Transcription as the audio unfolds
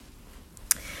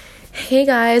Hey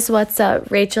guys, what's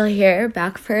up? Rachel here,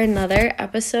 back for another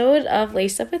episode of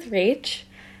Lace Up with Rach.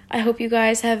 I hope you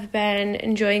guys have been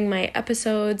enjoying my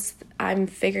episodes. I'm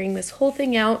figuring this whole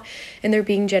thing out, and they're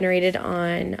being generated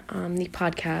on the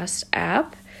podcast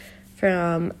app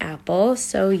from Apple.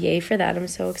 So yay for that. I'm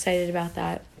so excited about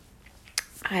that.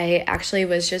 I actually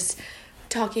was just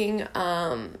talking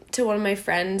to one of my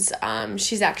friends.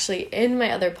 She's actually in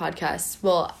my other podcast.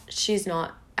 Well, she's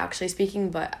not actually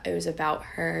speaking, but it was about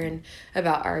her and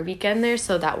about our weekend there,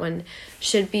 so that one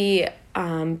should be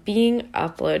being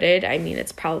uploaded. I mean,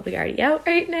 it's probably already out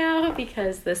right now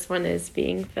because this one is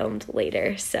being filmed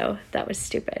later, so that was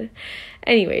stupid.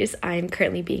 Anyways, I'm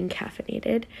currently being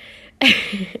caffeinated.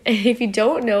 If you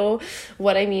don't know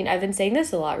what I mean, I've been saying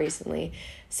this a lot recently,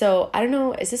 so I don't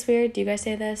know, is this weird? Do you guys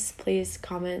say this? Please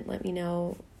comment, let me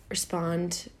know,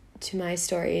 respond to my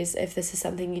stories if this is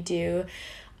something you do.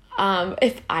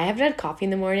 If I haven't had coffee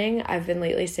in the morning, I've been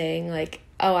lately saying like,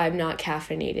 oh, I'm not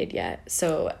caffeinated yet.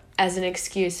 So as an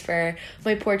excuse for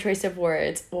my poor choice of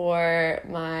words or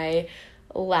my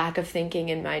lack of thinking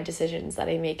in my decisions that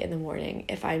I make in the morning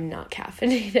if I'm not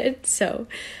caffeinated. So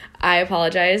I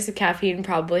apologize. Caffeine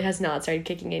probably has not started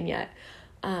kicking in yet.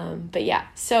 But yeah,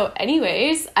 so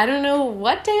anyways, I don't know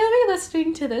what day I'll be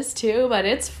listening to this to, but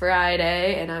it's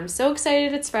Friday and I'm so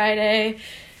excited it's Friday.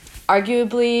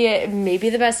 Arguably maybe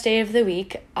the best day of the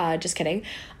week. Just kidding.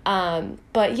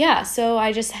 But yeah, so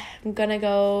I'm gonna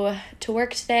go to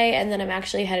work today and then I'm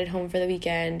actually headed home for the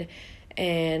weekend,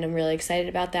 and I'm really excited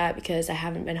about that because I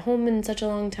haven't been home in such a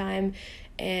long time,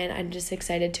 and I'm just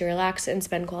excited to relax and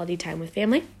spend quality time with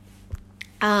family.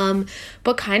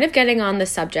 But kind of getting on the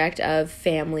subject of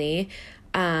family,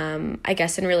 I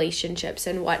guess in relationships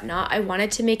and whatnot, I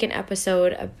wanted to make an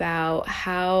episode about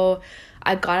how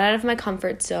I got out of my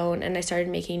comfort zone and I started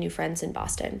making new friends in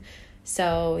Boston.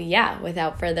 So yeah,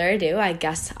 without further ado, I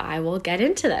guess I will get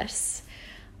into this.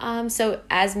 So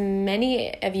as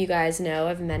many of you guys know,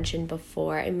 I've mentioned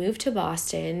before, I moved to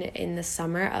Boston in the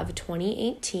summer of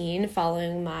 2018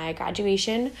 following my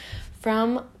graduation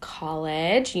from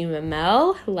college,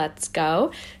 UML, let's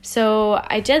go. So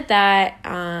I did that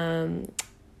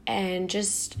and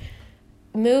just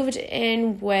moved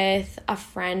in with a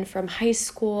friend from high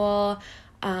school.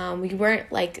 We weren't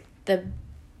like the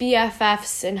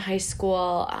BFFs in high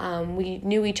school. We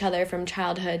knew each other from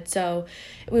childhood, so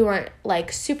we weren't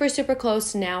like super, super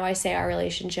close. Now I say our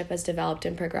relationship has developed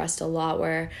and progressed a lot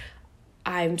where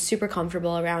I'm super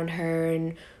comfortable around her,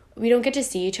 and we don't get to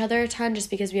see each other a ton just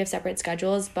because we have separate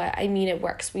schedules, but I mean, it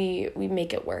works. We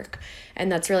make it work,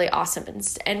 and that's really awesome.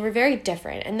 And we're very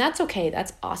different, and that's okay.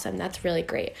 That's awesome. That's really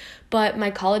great. But my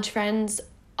college friends,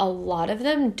 a lot of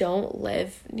them don't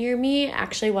live near me.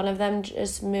 Actually, one of them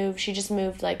she just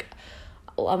moved like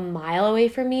a mile away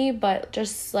from me, but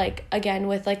just like, again,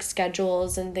 with like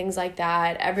schedules and things like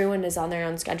that, everyone is on their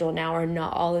own schedule now. We're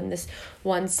not all in this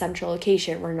one central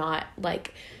location. We're not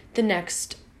like the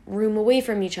next room away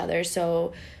from each other,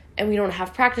 so, and we don't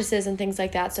have practices and things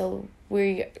like that, so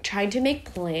we're trying to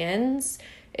make plans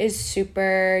is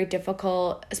super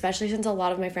difficult, especially since a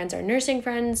lot of my friends are nursing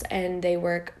friends and they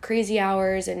work crazy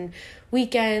hours and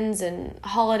weekends and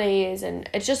holidays, and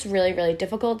it's just really, really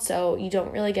difficult, so you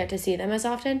don't really get to see them as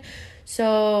often.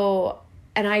 So,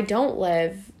 and I don't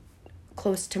live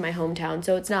close to my hometown,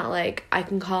 so it's not like I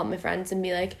can call up my friends and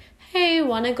be like, hey,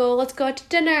 let's go out to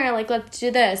dinner, like, let's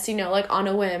do this, like on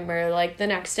a whim or like the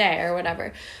next day or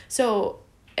whatever. So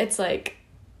it's like,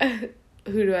 who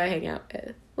do I hang out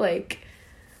with? Like,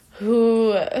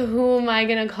 who am I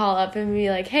gonna call up and be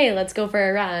like, hey, let's go for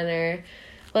a run or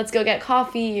let's go get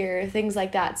coffee or things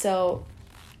like that. So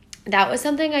that was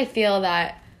something I feel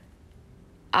that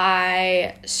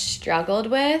I struggled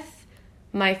with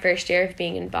my first year of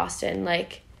being in Boston.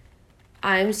 Like,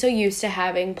 I'm so used to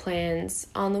having plans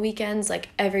on the weekends, like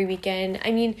every weekend. I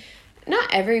mean,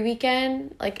 not every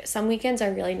weekend. Like, some weekends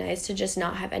are really nice to just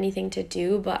not have anything to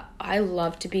do, but I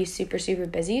love to be super, super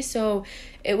busy. So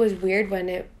it was weird when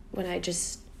I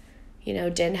just,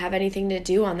 didn't have anything to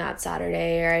do on that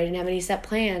Saturday, or I didn't have any set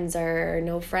plans, or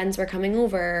no friends were coming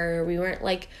over, or we weren't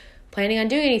like planning on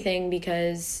doing anything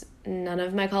because none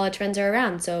of my college friends are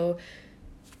around. So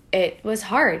it was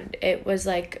hard. It was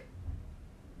like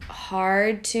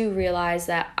hard to realize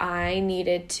that I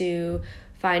needed to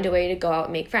find a way to go out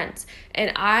and make friends.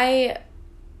 And I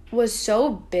was so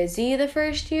busy the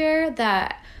first year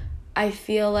that I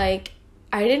feel like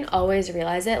I didn't always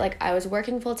realize it. Like, I was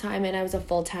working full-time and I was a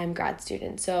full-time grad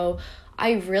student. So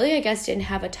I really, I guess, didn't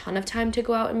have a ton of time to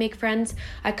go out and make friends.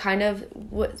 I kind of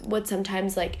would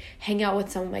sometimes like hang out with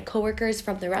some of my coworkers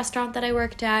from the restaurant that I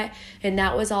worked at, and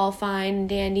that was all fine and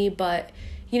dandy. But,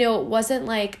 it wasn't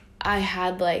like I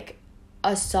had like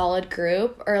a solid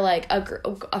group or like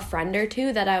a friend or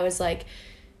two that I was like,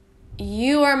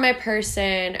 you are my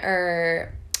person,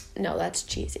 or no, that's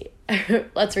cheesy.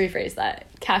 Let's rephrase that.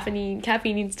 Caffeine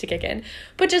needs to kick in.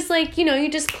 But just like, you know,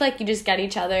 you just click, you just get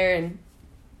each other, and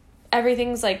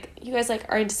everything's like, you guys like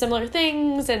are into similar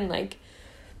things, and like,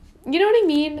 you know what I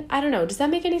mean? I don't know. Does that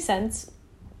make any sense?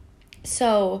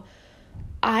 So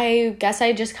I guess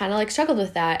I just kind of like struggled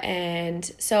with that. And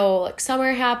so like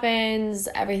summer happens,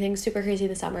 everything's super crazy in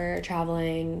the summer,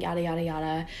 traveling, yada, yada,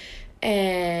 yada.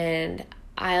 And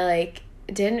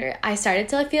I started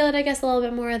to like feel it, I guess, a little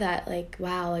bit more, that like,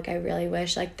 wow, like I really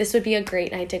wish like this would be a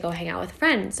great night to go hang out with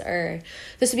friends, or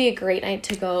this would be a great night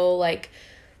to go like,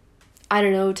 I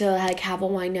don't know, to like have a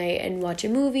wine night and watch a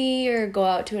movie, or go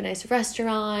out to a nice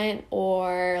restaurant,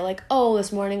 or like, oh,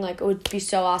 this morning, like it would be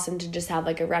so awesome to just have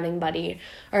like a running buddy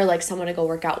or like someone to go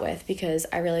work out with, because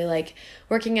I really like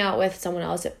working out with someone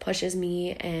else. It pushes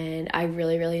me, and I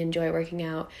really, really enjoy working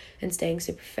out and staying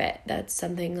super fit. That's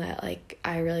something that like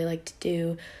I really like to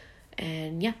do.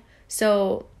 And yeah,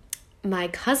 so my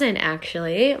cousin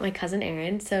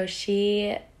Erin, so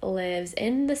she lives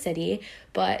in the city,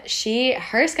 but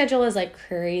her schedule is like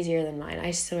crazier than mine.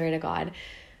 I swear to God.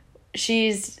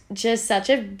 She's just such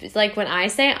a, like when I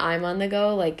say I'm on the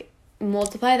go, like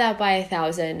multiply that by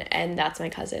 1,000, and that's my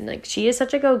cousin. Like she is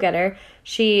such a go-getter.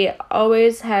 She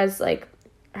always has like,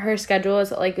 her schedule is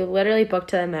like literally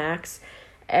booked to the max,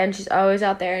 and she's always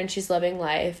out there and she's living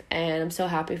life, and I'm so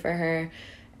happy for her.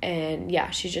 And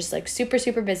yeah, she's just like super,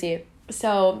 super busy.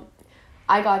 So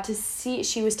I got to see,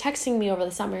 she was texting me over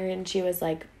the summer, and she was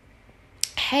like,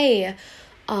 hey,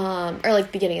 or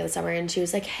like beginning of the summer, and she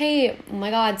was like, hey, oh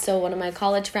my God, so one of my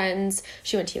college friends,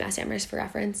 she went to UMass Amherst for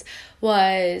reference,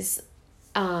 was,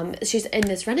 she's in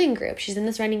this running group,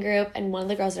 and one of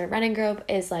the girls in her running group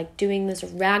is like doing this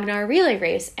Ragnar relay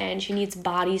race, and she needs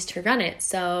bodies to run it.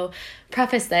 So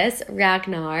preface this,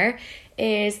 Ragnar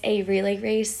is a relay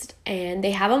race, and they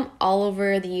have them all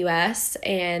over the US,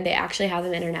 and they actually have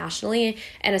them internationally.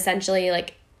 And essentially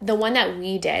like the one that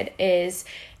we did is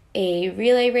a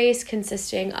relay race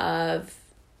consisting of,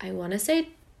 I want to say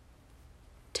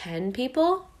 10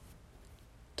 people.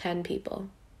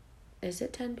 Is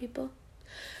it 10 people?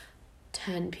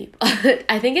 10 people.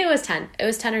 I think it was 10. It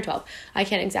was 10 or 12. I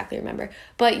can't exactly remember.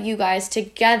 But you guys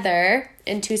together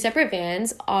in two separate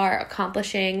vans are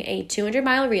accomplishing a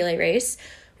 200-mile relay race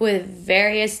with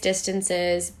various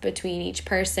distances between each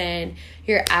person.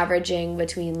 You're averaging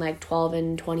between like 12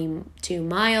 and 22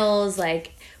 miles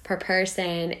like per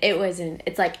person.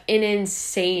 It's like an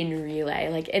insane relay.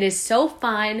 Like it is so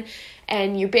fun,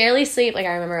 and you barely sleep. Like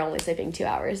I remember only sleeping 2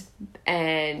 hours,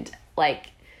 and like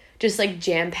just like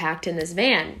jam-packed in this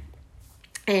van,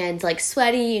 and like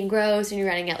sweaty and gross, and you're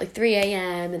running at like 3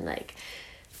 a.m. and like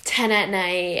 10 at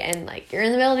night, and like you're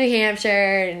in the middle of New Hampshire,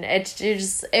 and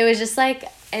it was just like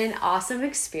an awesome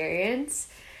experience.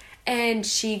 And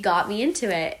she got me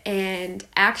into it, and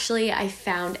actually I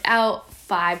found out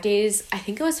 5 days, I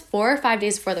think it was 4 or 5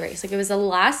 days before the race, like it was the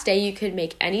last day you could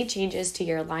make any changes to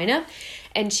your lineup,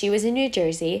 and she was in New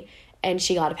Jersey, and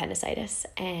she got appendicitis,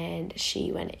 and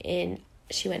she went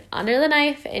under the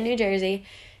knife in New Jersey,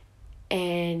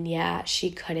 and yeah,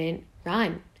 she couldn't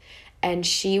run. And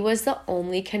she was the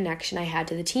only connection I had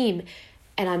to the team.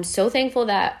 And I'm so thankful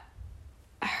that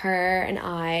her and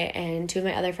I and two of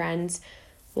my other friends,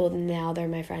 well, now they're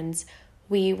my friends,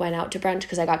 we went out to brunch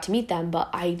because I got to meet them, but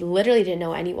I literally didn't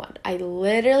know anyone. I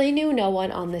literally knew no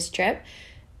one on this trip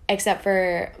except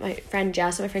for my friend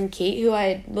Jess and my friend Kate, who I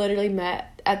had literally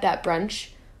met at that brunch.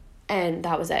 And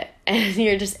that was it. And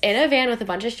you're just in a van with a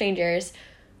bunch of strangers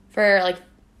for like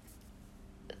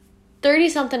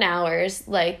 30-something hours,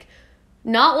 like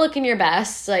not looking your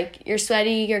best. Like you're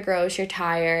sweaty, you're gross, you're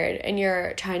tired, and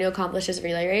you're trying to accomplish this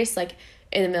relay race like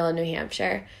in the middle of New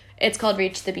Hampshire. It's called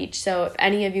Reach the Beach. So if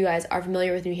any of you guys are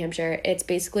familiar with New Hampshire, it's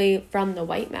basically from the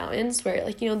White Mountains, where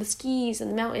like, you know, the skis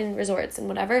and the mountain resorts and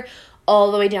whatever,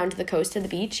 all the way down to the coast to the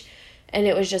beach. And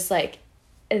it was just like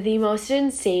the most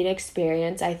insane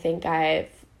experience I think I've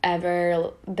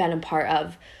ever been a part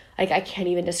of. Like I can't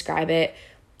even describe it.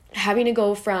 Having to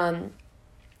go from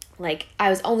like, I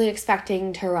was only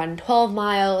expecting to run 12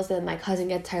 miles, then my cousin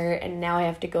gets hurt, and now I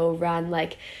have to go run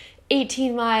like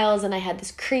 18 miles, and I had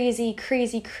this crazy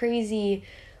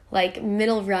like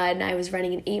middle run. I was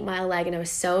running an 8-mile leg, and I was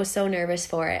so nervous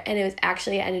for it, and it was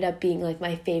actually ended up being like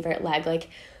my favorite leg. Like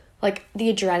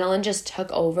the adrenaline just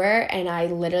took over, and I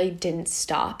literally didn't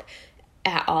stop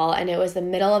at all. And it was the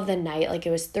middle of the night, like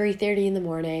it was 3:30 in the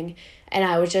morning, and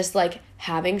I was just like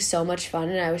having so much fun,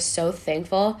 and I was so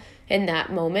thankful in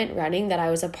that moment running that I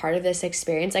was a part of this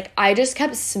experience. Like, I just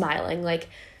kept smiling. Like,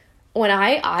 when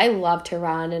I love to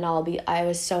run, and I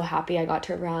was so happy I got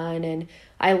to run, and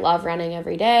I love running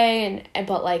every day,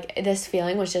 but like, this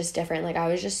feeling was just different. Like, I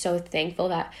was just so thankful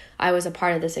that I was a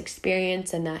part of this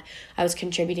experience and that I was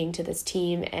contributing to this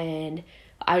team, and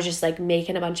I was just like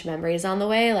making a bunch of memories on the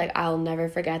way. Like, I'll never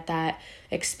forget that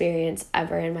experience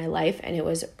ever in my life, and it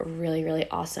was really, really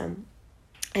awesome.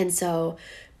 And so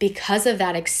because of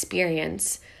that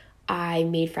experience, I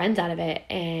made friends out of it,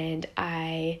 and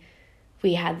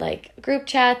we had like group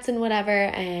chats and whatever,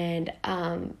 and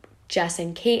Jess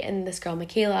and Kate and this girl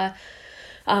Michaela,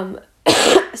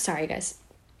 sorry guys,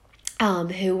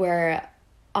 who were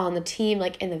on the team,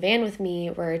 like in the van with me,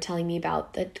 were telling me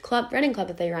about the running club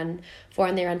that they run for,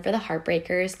 and they run for the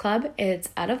Heartbreakers Club. It's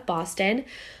out of Boston.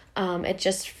 It's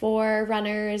just for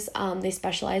runners. They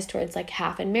specialize towards like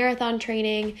half and marathon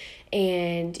training,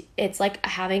 and it's like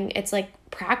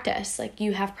practice. Like,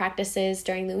 you have practices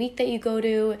during the week that you go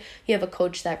to. You have a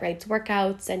coach that writes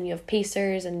workouts, and you have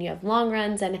pacers, and you have long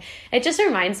runs, and it just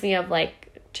reminds me of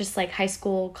just like high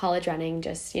school, college running,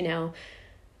 just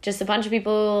a bunch of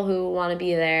people who want to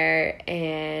be there,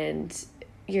 and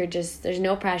there's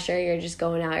no pressure. You're just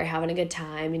going out, you're having a good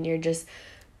time, and you're just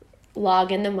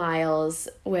logging the miles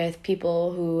with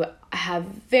people who have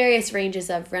various ranges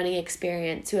of running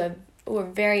experience, who are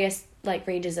various like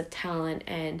ranges of talent,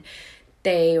 and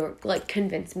they were like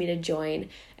convinced me to join.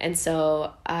 And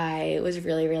so I was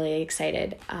really, really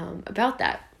excited about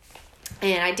that.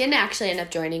 And I didn't actually end up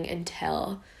joining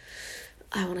until,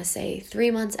 I want to say,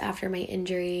 3 months after my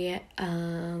injury.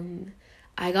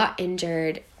 I got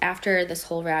injured after this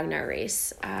whole Ragnar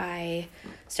race. I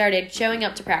started showing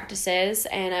up to practices,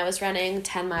 and I was running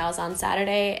 10 miles on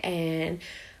Saturday, and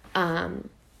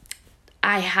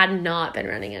I had not been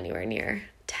running anywhere near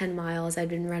 10 miles. I'd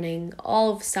been running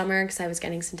all of summer because I was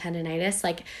getting some tendonitis,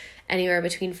 like anywhere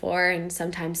between 4 and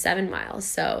sometimes 7 miles.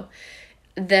 So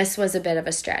this was a bit of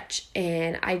a stretch,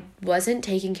 and I wasn't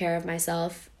taking care of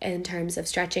myself in terms of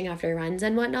stretching after runs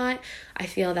and whatnot. I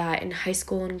feel that in high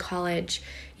school and college,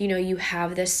 you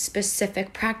have this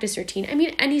specific practice routine. I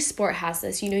mean, any sport has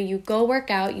this. You go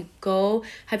work out, you go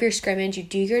have your scrimmage, you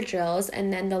do your drills,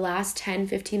 and then the last 10,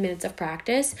 15 minutes of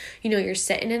practice, you're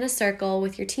sitting in a circle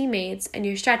with your teammates, and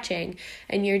you're stretching,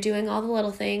 and you're doing all the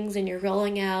little things, and you're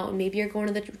rolling out, and maybe you're going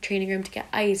to the training room to get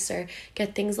ice or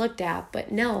get things looked at.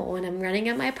 But no, when I'm running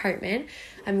at my apartment,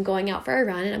 I'm going out for a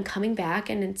run, and I'm coming back,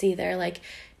 and it's either like,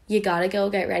 you gotta go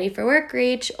get ready for work,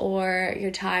 Rach, or you're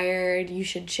tired, you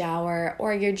should shower,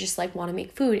 or you're just like want to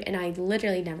make food. And I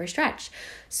literally never stretched.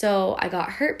 So I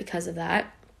got hurt because of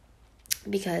that.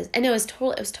 And it was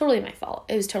totally my fault.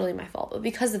 It was totally my fault. But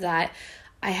because of that,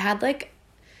 I had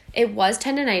it was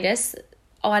tendonitis.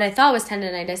 What I thought was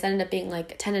tendonitis ended up being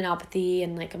like tendinopathy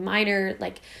and like a minor,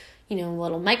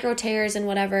 little micro tears and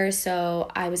whatever. So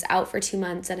I was out for 2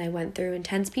 months, and I went through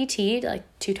intense PT like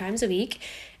 2 times a week.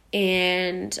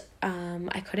 And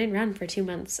I couldn't run for 2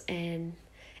 months, and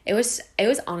it was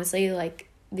honestly like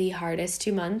the hardest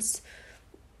 2 months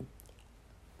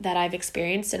that I've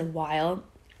experienced in a while.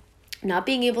 Not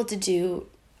being able to do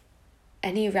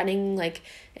any running, like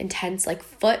intense, like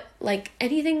foot, like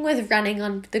anything with running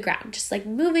on the ground, just like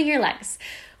moving your legs,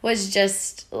 was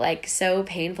just like so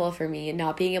painful for me. And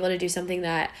not being able to do something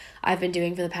that I've been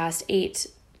doing for the past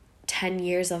 10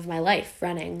 years of my life,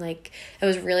 running. Like, it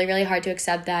was really, really hard to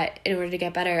accept that in order to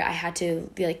get better, I had to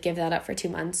give that up for 2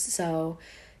 months. So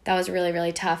that was really,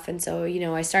 really tough. And so,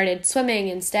 I started swimming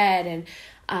instead.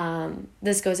 And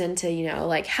this goes into,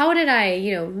 how did I,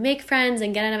 make friends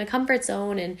and get out of my comfort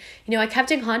zone? And, I kept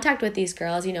in contact with these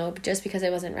girls, just because I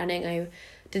wasn't running. I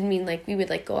didn't mean like we would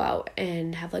like go out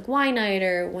and have like wine night,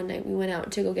 or one night we went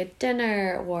out to go get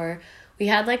dinner, or we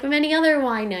had like many other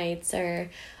wine nights, or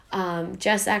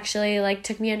Jess actually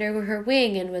took me under her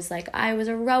wing and was like, I was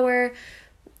a rower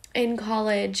in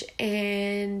college,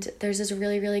 and there's this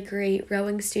really, really great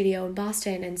rowing studio in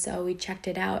Boston. And so we checked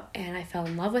it out, and I fell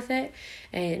in love with it,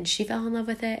 and she fell in love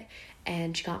with it,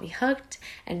 and she got me hooked.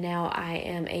 And now I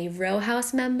am a Row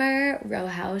House member. Row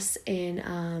House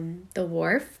in the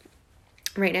Wharf,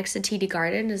 right next to TD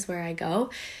Garden is where I go.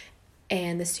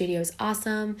 And the studio is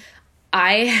awesome.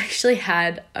 I actually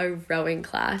had a rowing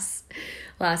class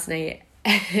last night.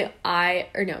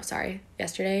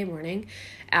 Yesterday morning,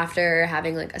 after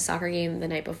having like a soccer game the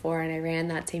night before, and I ran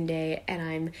that same day, and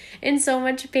I'm in so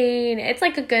much pain. It's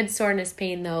like a good soreness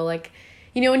pain though. Like,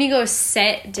 when you go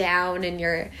sit down and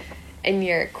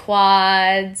your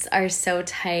quads are so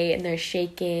tight and they're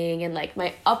shaking, and like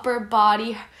my upper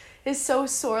body is so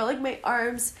sore, like my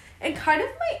arms and kind of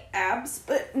my abs,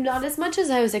 but not as much as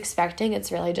I was expecting.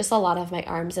 It's really just a lot of my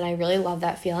arms, and I really love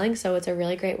that feeling. So it's a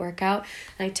really great workout.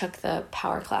 And I took the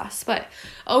power class. But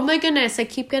oh my goodness, I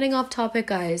keep getting off topic,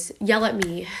 guys. Yell at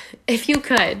me if you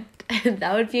could.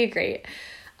 That would be great.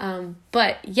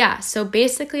 But yeah, so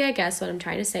basically, I guess what I'm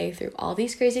trying to say through all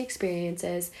these crazy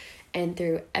experiences and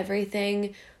through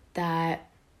everything that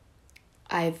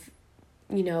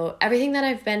everything that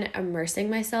I've been immersing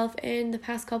myself in the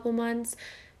past couple months,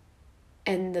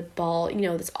 and the ball,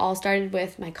 this all started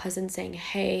with my cousin saying,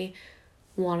 hey,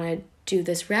 want to do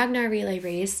this Ragnar relay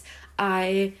race.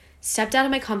 I stepped out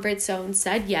of my comfort zone,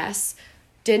 said yes,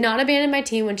 did not abandon my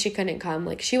team when she couldn't come.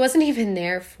 Like, she wasn't even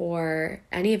there for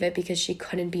any of it because she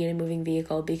couldn't be in a moving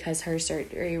vehicle because her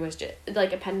surgery was just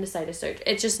like appendicitis surgery.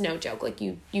 It's just no joke. Like,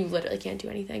 you literally can't do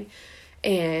anything.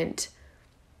 And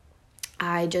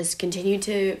I just continued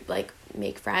to like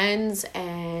make friends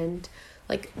and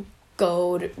like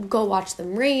go watch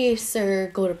them race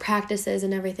or go to practices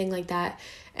and everything like that.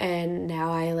 And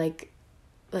now I like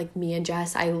me and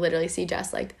Jess, I literally see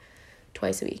Jess like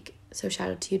twice a week. So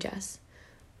shout out to you, Jess.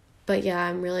 But yeah,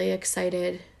 I'm really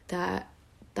excited that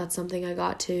that's something I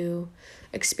got to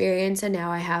experience. And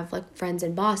now I have like friends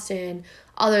in Boston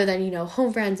other than,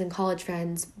 home friends and college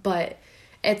friends. But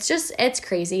it's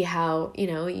crazy how,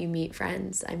 you meet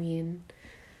friends. I mean,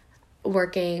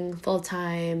 working full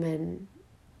time and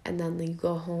then you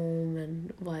go home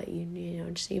and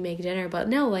you make dinner. But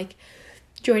no, like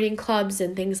joining clubs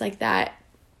and things like that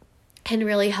can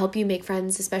really help you make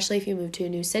friends, especially if you move to a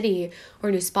new city or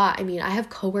a new spot. I mean, I have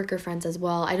coworker friends as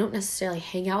well. I don't necessarily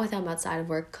hang out with them outside of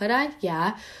work. Could I?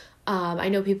 Yeah. I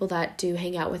know people that do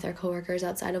hang out with their coworkers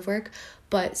outside of work,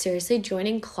 but seriously,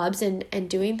 joining clubs and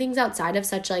doing things outside of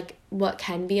such like what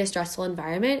can be a stressful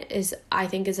environment I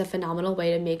think is a phenomenal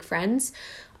way to make friends.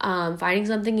 Finding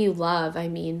something you love. I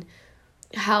mean,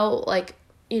 how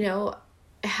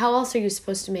else are you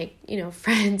supposed to make,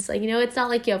 friends? Like, it's not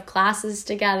like you have classes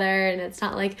together and it's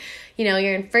not like,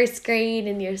 you're in first grade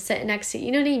and you're sitting next to,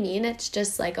 you know what I mean? It's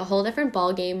just like a whole different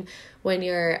ball game when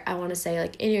you're, I want to say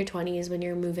like in your 20s when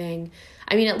you're moving.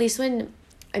 I mean, at least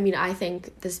I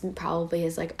think this probably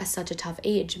is like such a tough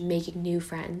age, making new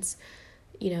friends.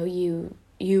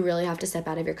 You really have to step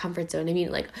out of your comfort zone. I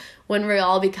mean, like when we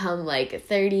all become like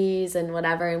 30s and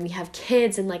whatever, and we have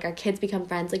kids and like our kids become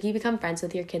friends, like you become friends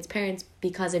with your kids' parents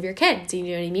because of your kids, you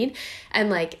know what I mean? And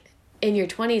like in your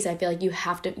 20s, I feel like you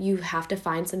have to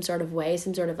find some sort of way,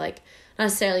 some sort of like, not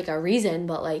necessarily like a reason,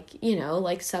 but like,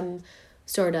 like some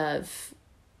sort of,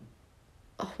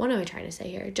 what am I trying to say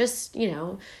here? Just,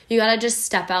 you gotta just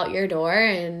step out your door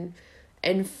and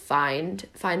find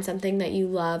something that you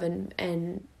love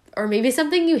and or maybe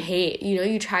something you hate.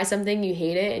 You try something, you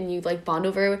hate it, and you like bond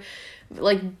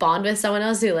with someone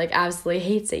else who like absolutely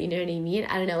hates it, you know what I mean?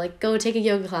 I don't know, like go take a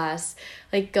yoga class,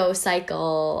 like go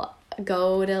cycle,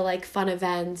 go to like fun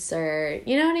events, or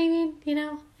you know what I mean?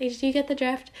 Do you get the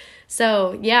drift?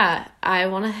 So yeah, I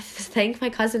want to thank my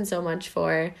cousin so much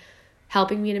for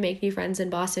helping me to make new friends in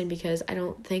Boston, because I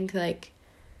don't think like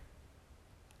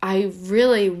I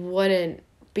really wouldn't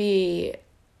be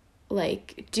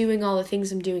like doing all the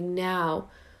things I'm doing now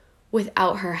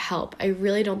without her help. I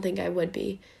really don't think I would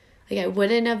be. Like I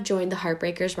wouldn't have joined the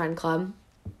Heartbreakers Run Club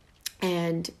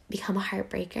and become a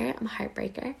heartbreaker. I'm a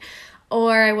heartbreaker.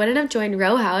 Or I wouldn't have joined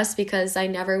Row House because I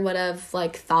never would have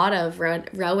like thought of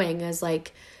rowing as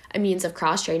like a means of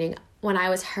cross training. When I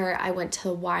was hurt, I went to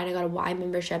the Y and I got a Y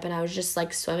membership and I was just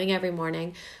like swimming every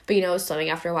morning. But swimming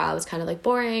after a while was kind of like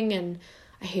boring and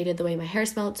I hated the way my hair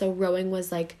smelled. So rowing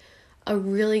was like a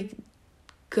really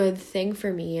good thing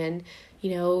for me. And,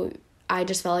 I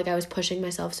just felt like I was pushing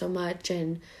myself so much,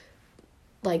 and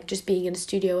like just being in a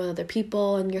studio with other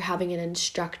people and you're having an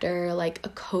instructor, like a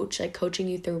coach, like coaching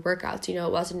you through workouts,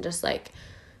 it wasn't just like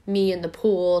me in the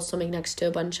pool swimming next to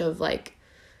a bunch of like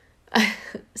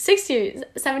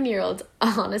 7-year-olds,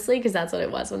 honestly, because that's what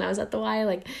it was when I was at the Y.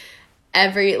 Like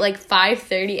every like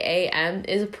 5:30 a.m.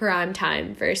 is a prime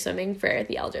time for swimming for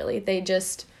the elderly.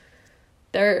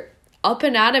 They're up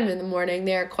and at 'em in the morning.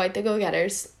 They're quite the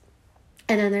go-getters.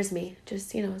 And then there's me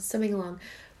just, swimming along.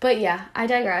 But yeah, I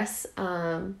digress.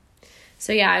 So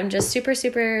yeah, I'm just super,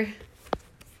 super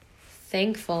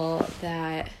thankful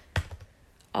that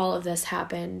all of this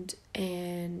happened.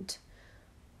 And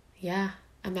yeah,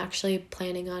 I'm actually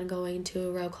planning on going to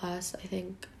a row class. I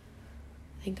think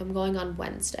I'm going on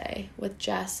Wednesday with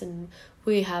Jess, and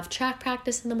we have track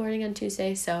practice in the morning on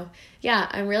Tuesday. So yeah,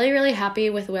 I'm really, really happy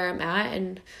with where I'm at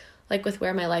and like with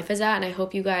where my life is at. And I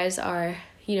hope you guys are,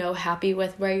 happy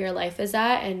with where your life is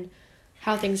at and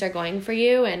how things are going for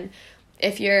you. And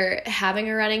if you're having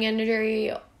a running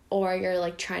injury or you're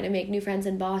like trying to make new friends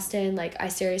in Boston, like I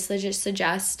seriously just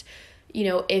suggest, you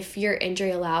know, if your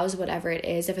injury allows, whatever it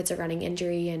is, if it's a running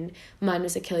injury, and mine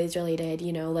was Achilles related,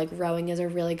 you know, like rowing is a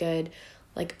really good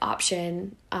like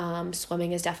option.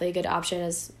 Swimming is definitely a good option,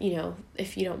 as you know,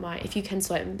 if you don't mind, if you can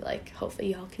swim, like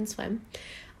hopefully y'all can swim.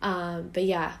 But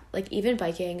yeah, like even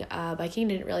biking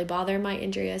didn't really bother my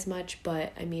injury as much,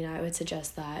 but I mean, I would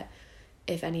suggest that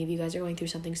if any of you guys are going through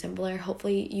something similar,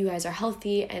 hopefully you guys are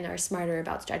healthy and are smarter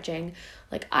about stretching.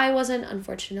 Like I wasn't,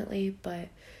 unfortunately, but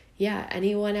yeah,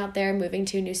 anyone out there moving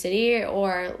to a new city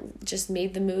or just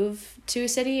made the move to a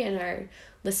city and are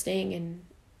listening and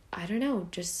I don't know,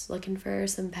 just looking for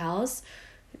some pals,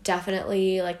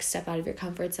 definitely like step out of your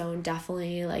comfort zone.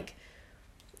 Definitely like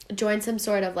join some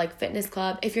sort of like fitness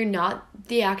club. If you're not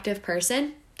the active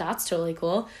person, that's totally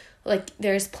cool. Like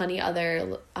there's plenty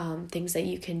other things that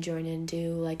you can join and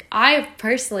do. Like I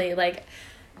personally, like,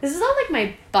 this is not like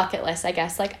my bucket list, I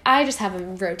guess. Like I just have a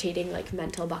rotating like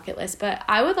mental bucket list, but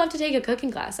I would love to take a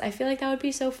cooking class. I feel like that would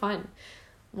be so fun.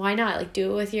 Why not? Like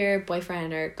do it with your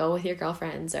boyfriend or go with your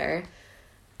girlfriends, or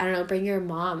I don't know, bring your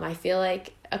mom. I feel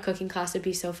like a cooking class would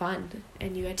be so fun,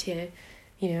 and you get to,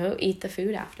 you know, eat the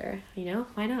food after, you know,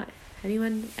 why not?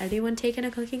 Anyone taking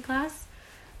a cooking class?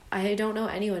 I don't know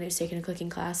anyone who's taken a cooking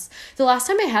class. The last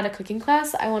time I had a cooking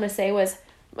class, I want to say, was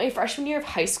my freshman year of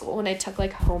high school when I took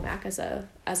like home ec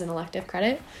as an elective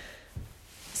credit.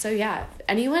 So yeah,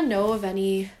 anyone know of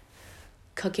any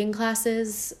cooking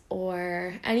classes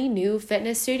or any new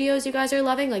fitness studios you guys are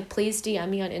loving? Like please DM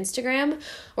me on Instagram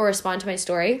or respond to my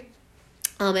story.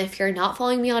 If you're not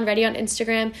following me already on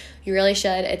Instagram, you really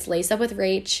should. It's Lace Up with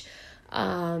Rach.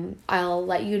 I'll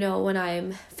let you know when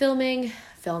I'm filming.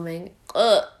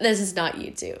 This is not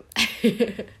YouTube.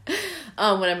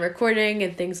 When I'm recording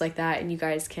and things like that, and you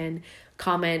guys can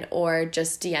comment or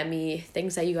just DM me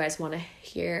things that you guys want to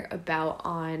hear about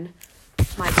on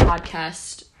my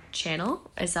podcast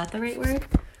channel. Is that the right word?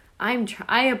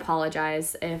 I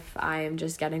apologize if I am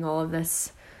just getting all of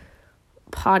this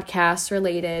podcast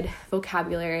related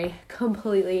vocabulary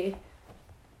completely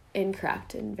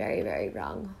incorrect and very, very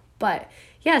wrong. But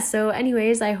yeah, so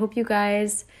anyways, I hope you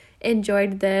guys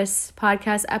enjoyed this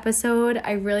podcast episode.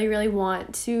 I really, really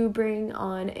want to bring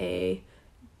on a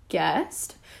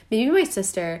guest, maybe my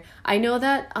sister. I know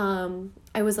that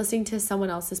I was listening to someone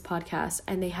else's podcast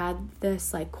and they had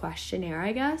this like questionnaire,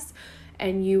 I guess,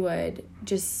 and you would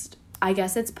just, I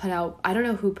guess it's put out, I don't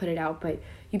know who put it out, but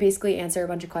you basically answer a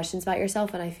bunch of questions about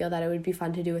yourself, and I feel that it would be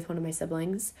fun to do with one of my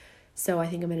siblings. So I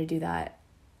think I'm going to do that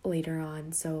later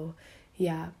on. So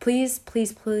yeah, please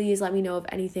let me know of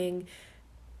anything,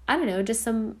 I don't know, just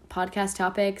some podcast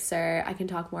topics, or I can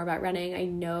talk more about running. I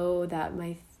know that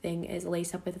my thing is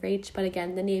Lace Up with Rach, but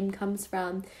again, the name comes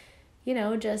from, you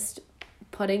know, just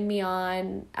putting me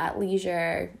on at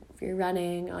leisure. If you're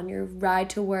running on your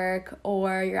ride to work,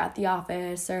 or you're at the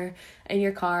office or in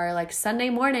your car, like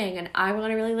Sunday morning, and I want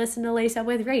to really listen to Lace Up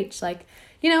with Rach, like,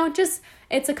 you know, just,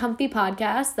 it's a comfy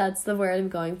podcast. That's the word I'm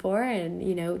going for, and,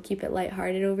 you know, keep it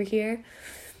lighthearted over here.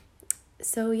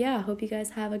 So yeah, hope you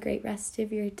guys have a great rest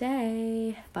of your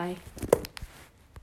day. Bye.